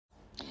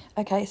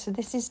Okay, so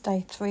this is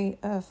day 3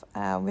 of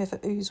our River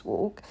Ouse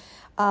walk.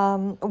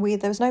 There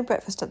was no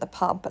breakfast at the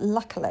pub, but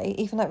luckily,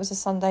 even though it was a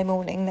Sunday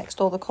morning, next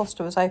door the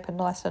Costa was open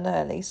nice and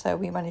early, so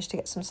we managed to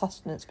get some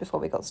sustenance before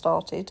we got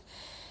started.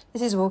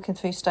 This is walking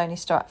through Stony,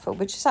 Stratford,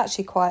 which is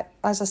actually quite,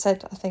 as I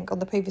said, I think on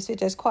the previous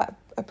video, is quite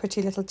a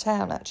pretty little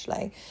town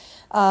actually.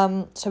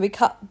 So we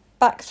cut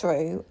back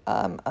through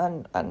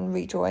and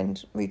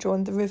rejoined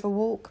the river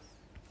walk.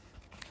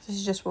 This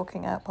is just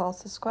walking out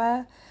past the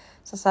square.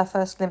 So that's our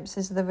first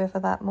glimpses of the river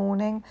that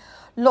morning.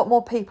 A lot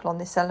more people on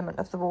this element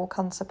of the walk,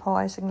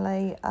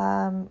 unsurprisingly.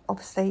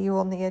 Obviously, you're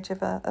on the edge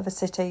of a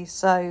city,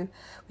 so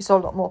we saw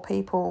a lot more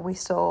people. We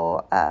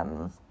saw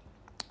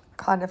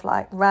kind of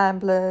like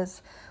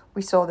ramblers.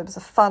 We saw there was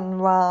a fun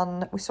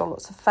run. We saw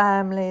lots of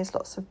families,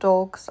 lots of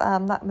dogs.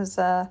 That was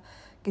a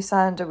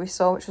goosander we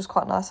saw, which was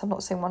quite nice. I've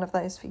not seen one of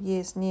those for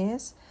years and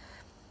years.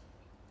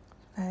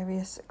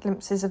 Various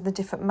glimpses of the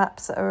different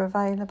maps that are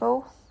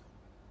available.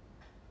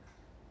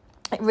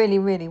 It really,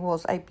 really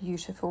was a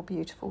beautiful,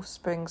 beautiful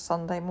spring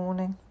Sunday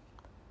morning.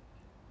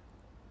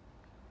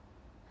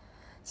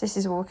 So this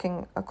is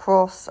walking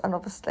across, and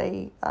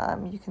obviously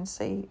you can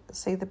see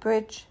the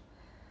bridge,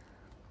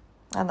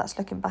 and that's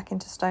looking back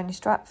into Stony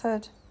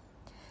Stratford.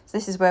 So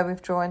this is where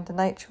we've joined the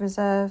nature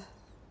reserve.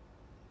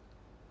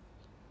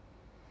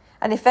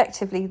 And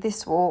effectively,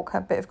 this walk,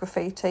 a bit of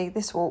graffiti.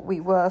 This walk we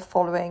were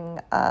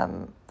following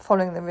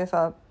the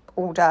river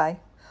all day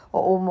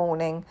or all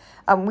morning.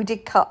 We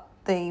did cut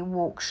the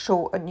walk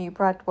short at New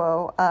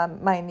Bradwell,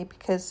 mainly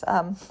because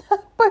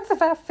both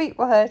of our feet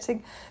were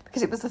hurting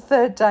because it was the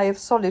third day of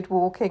solid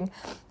walking.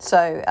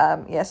 So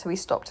so we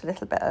stopped a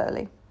little bit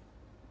early.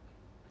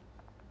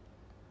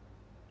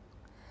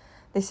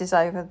 This is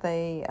over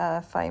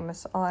the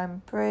famous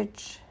Iron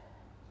Bridge.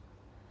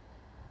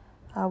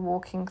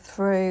 Walking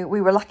through. We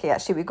were lucky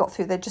actually, we got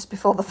through there just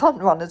before the fun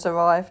runners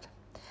arrived.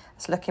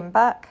 Let's looking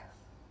back.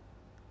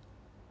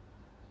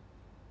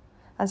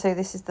 And so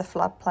this is the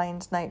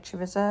Floodplains Nature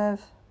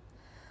Reserve.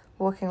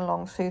 Walking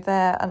along through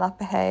there, and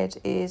up ahead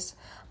is,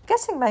 I'm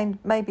guessing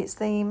maybe it's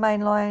the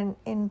main line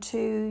into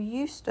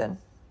Euston.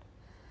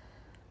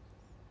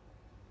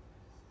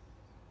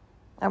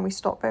 And we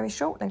stop very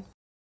shortly.